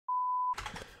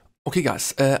Okay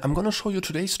guys, I'm gonna show you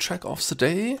today's track of the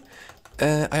day.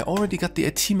 I already got the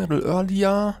AT medal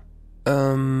earlier,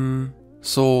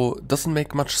 so doesn't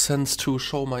make much sense to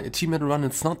show my AT medal run.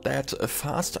 It's not that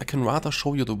fast. I can rather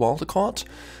show you the world record.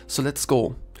 So let's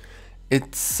go.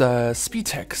 It's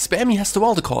Speedtech. Spammy has the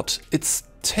world record. It's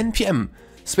 10 PM.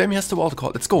 Spammy has the world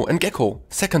record. Let's go. And Gecko,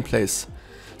 second place.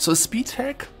 So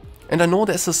Speedtech, and I know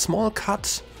there's a small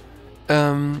cut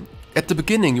at the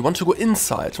beginning. You want to go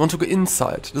inside.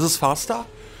 This is faster.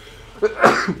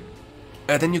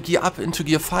 Then you gear up into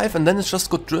gear 5 and then it's just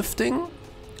good drifting.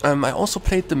 I also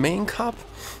played the main cup.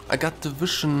 I got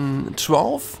division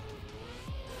 12.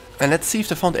 And let's see if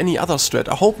they found any other strat.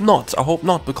 I hope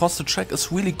not, because the track is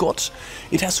really good.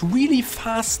 It has really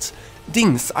fast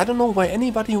things. I don't know why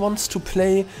anybody wants to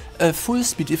play full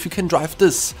speed if you can drive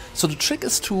this. So the trick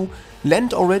is to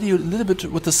land already a little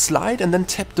bit with the slide and then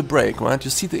tap the brake, right? You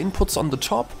see the inputs on the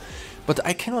top, but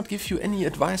I cannot give you any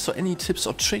advice or any tips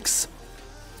or tricks.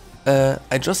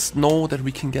 I just know that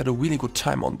we can get a really good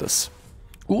time on this.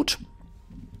 Good.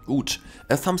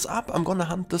 A thumbs up. I'm gonna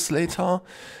hunt this later.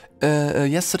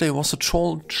 Yesterday was a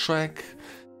troll track.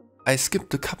 I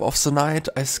skipped the cup of the night.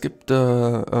 I skipped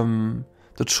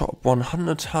the top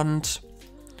 100 hunt.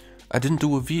 I didn't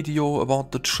do a video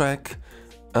about the track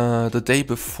the day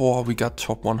before we got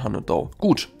top 100 though.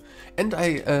 Good. And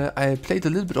I played a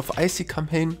little bit of Icy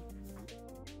campaign,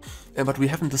 but we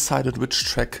haven't decided which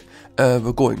track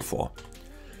we're going for.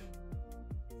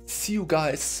 See you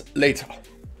guys later.